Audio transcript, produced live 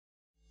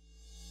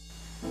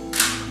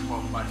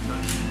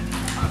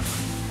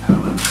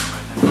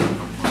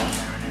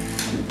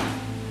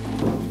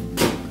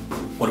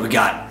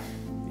got?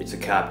 It's a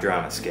cop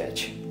drama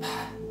sketch.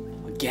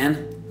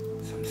 Again?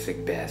 Some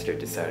sick bastard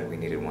decided we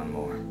needed one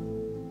more.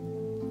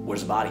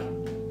 Where's the body?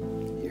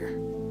 Here.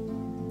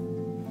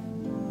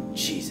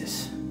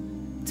 Jesus.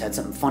 It's had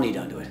something funny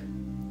done to it.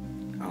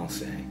 I'll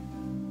say.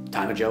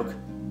 Time a joke?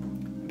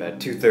 About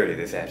 2:30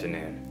 this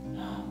afternoon.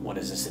 What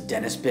is this, a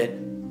dentist bit?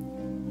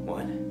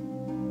 What?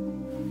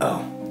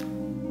 Oh,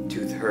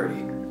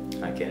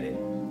 2:30. I get it.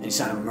 Any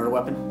sign of a murder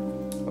weapon?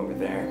 Over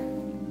there.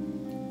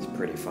 It's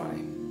pretty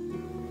funny.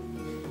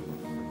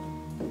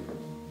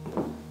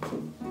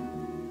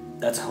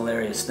 That's a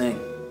hilarious thing.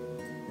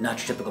 Not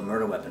your typical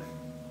murder weapon.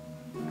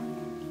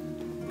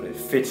 But it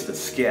fits the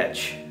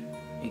sketch.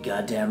 You're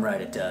goddamn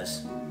right it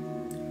does.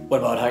 What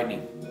about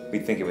heightening? We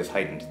think it was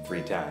heightened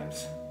 3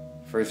 times.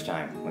 First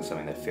time was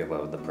something that fit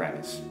well with the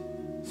premise.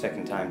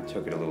 Second time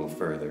took it a little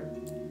further.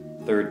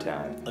 Third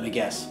time, Let me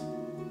guess.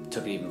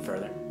 Took it even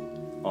further.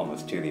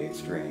 almost to the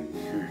extreme.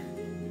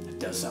 It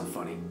does sound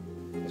funny.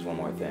 There's one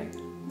more thing.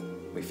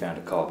 We found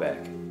a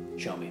callback.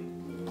 Show me.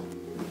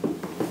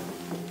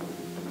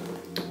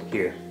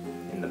 Here,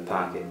 in the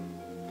pocket,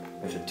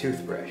 there's a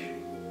toothbrush,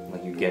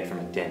 like you get from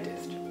a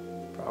dentist.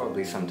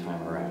 Probably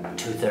sometime around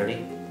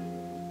 2:30?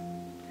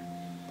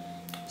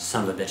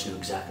 Son of a bitch knew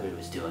exactly what he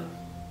was doing.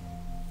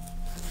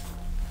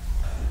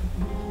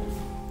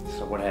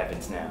 So what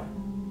happens now?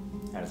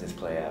 How does this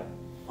play out?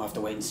 We'll have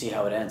to wait and see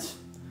how it ends.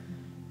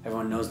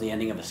 Everyone knows the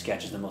ending of a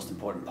sketch is the most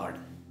important part.